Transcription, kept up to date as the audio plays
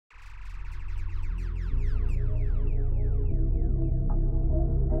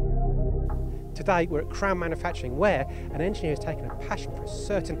Today we're at Crown Manufacturing, where an engineer has taken a passion for a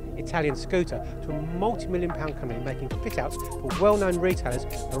certain Italian scooter to a multi-million pound company making fit-outs for well-known retailers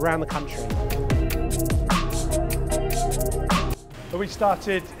around the country. We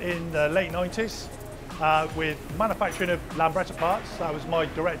started in the late 90s with manufacturing of Lambretta parts. That was my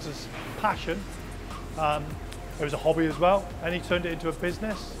director's passion. It was a hobby as well, and he turned it into a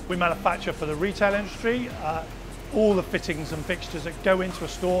business. We manufacture for the retail industry all the fittings and fixtures that go into a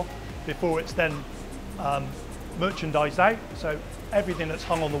store before it's then merchandised out. So everything that's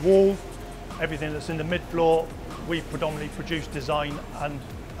hung on the wall, everything that's in the mid-floor, we predominantly produce, design and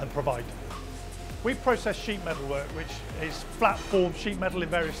provide. We process sheet metal work, which is flat form sheet metal in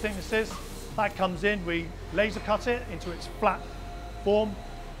various thicknesses. That comes in, we laser cut it into its flat form,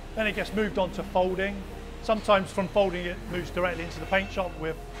 then it gets moved on to folding. Sometimes from folding it moves directly into the paint shop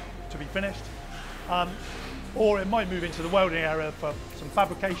to be finished. Or it might move into the welding area for some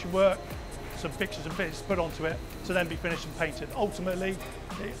fabrication work, some fixtures and fittings put onto it to then be finished and painted. Ultimately,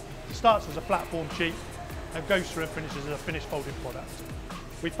 it starts as a flat form sheet and goes through and finishes as a finished folded product.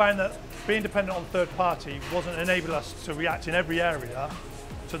 We found that being dependent on third party wasn't enabling us to react in every area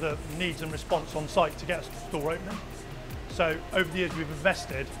to the needs and response on site to get a store opening. So over the years we've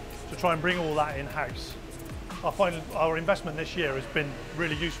invested to try and bring all that in-house. I find our investment this year has been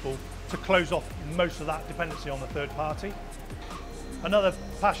really useful to close off most of that dependency on the third party. Another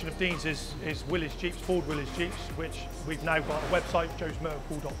passion of Dean's is Willys Jeeps, Ford Willys Jeeps, which we've now got a website,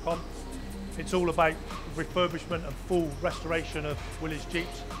 joesmotorpool.com. It's all about refurbishment and full restoration of Willys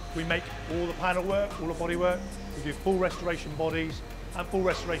Jeeps. We make all the panel work, all the body work. We do full restoration bodies and full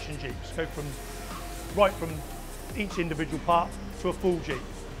restoration Jeeps. Go right from each individual part to a full Jeep.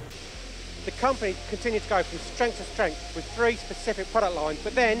 The company continued to go from strength to strength with 3 specific product lines,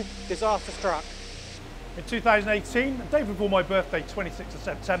 but then disaster struck. In 2018, the day before my birthday, 26th of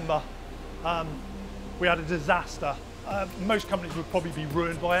September, we had a disaster. Most companies would probably be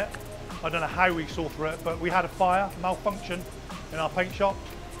ruined by it. I don't know how we saw through it, but we had a fire, malfunction in our paint shop.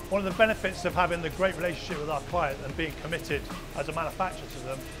 One of the benefits of having the great relationship with our client and being committed as a manufacturer to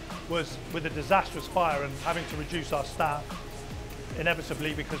them was with a disastrous fire and having to reduce our staff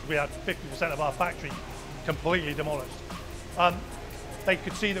inevitably because we had 50% of our factory completely demolished. They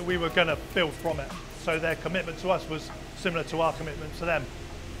could see that we were going to build from it, so their commitment to us was similar to our commitment to them.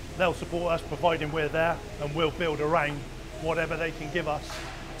 They'll support us providing we're there, and we'll build around whatever they can give us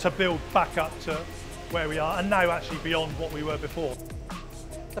to build back up to where we are and now actually beyond what we were before.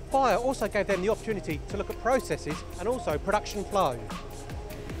 The fire also gave them the opportunity to look at processes and also production flow.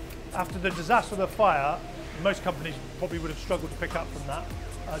 After the disaster of the fire, most companies probably would have struggled to pick up from that.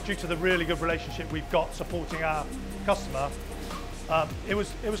 Due to the really good relationship we've got supporting our customer, it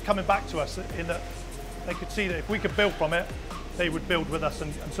was coming back to us in that they could see that if we could build from it, they would build with us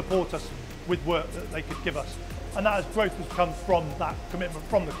and support us with work that they could give us. And that growth has come from that commitment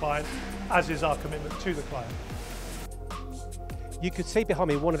from the client, as is our commitment to the client. You could see behind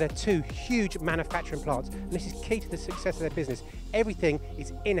me one of their 2 huge manufacturing plants, and this is key to the success of their business. Everything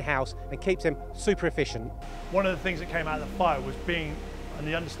is in-house and keeps them super efficient. One of the things that came out of the fire was being and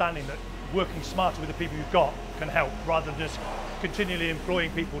the understanding that working smarter with the people you've got can help, rather than just continually employing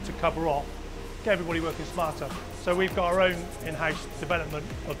people to cover off. Get everybody working smarter. So we've got our own in-house development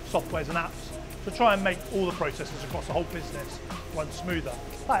of softwares and apps to try and make all the processes across the whole business run smoother.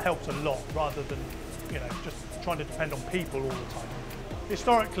 That helps a lot, rather than just trying to depend on people all the time.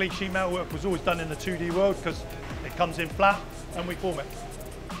 Historically, sheet metal work was always done in the 2D world because it comes in flat and we form it.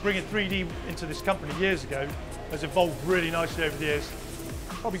 Bringing 3D into this company years ago has evolved really nicely over the years.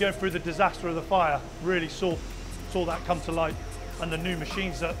 Probably going through the disaster of the fire, really saw that come to light, and the new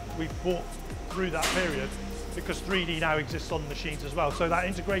machines that we've bought through that period, because 3D now exists on machines as well. So that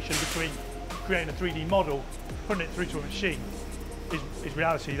integration between creating a 3D model, putting it through to a machine, is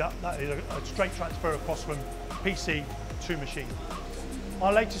reality. That is a straight transfer across from PC to machine.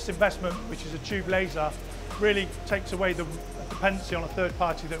 Our latest investment, which is a tube laser, really takes away the dependency on a third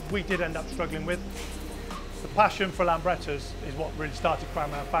party that we did end up struggling with. The passion for Lambrettas is what really started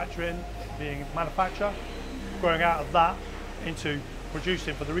Crown Manufacturing, being a manufacturer, growing out of that into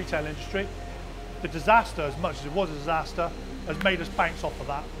producing for the retail industry. The disaster, as much as it was a disaster, has made us bounce off of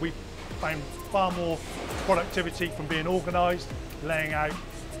that. We've found far more productivity from being organised, laying out,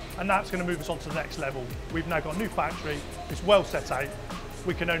 and that's going to move us on to the next level. We've now got a new factory, it's well set out,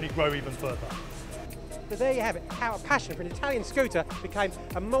 we can only grow even further. So there you have it, how a passion for an Italian scooter became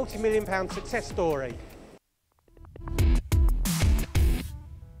a multi-million pound success story.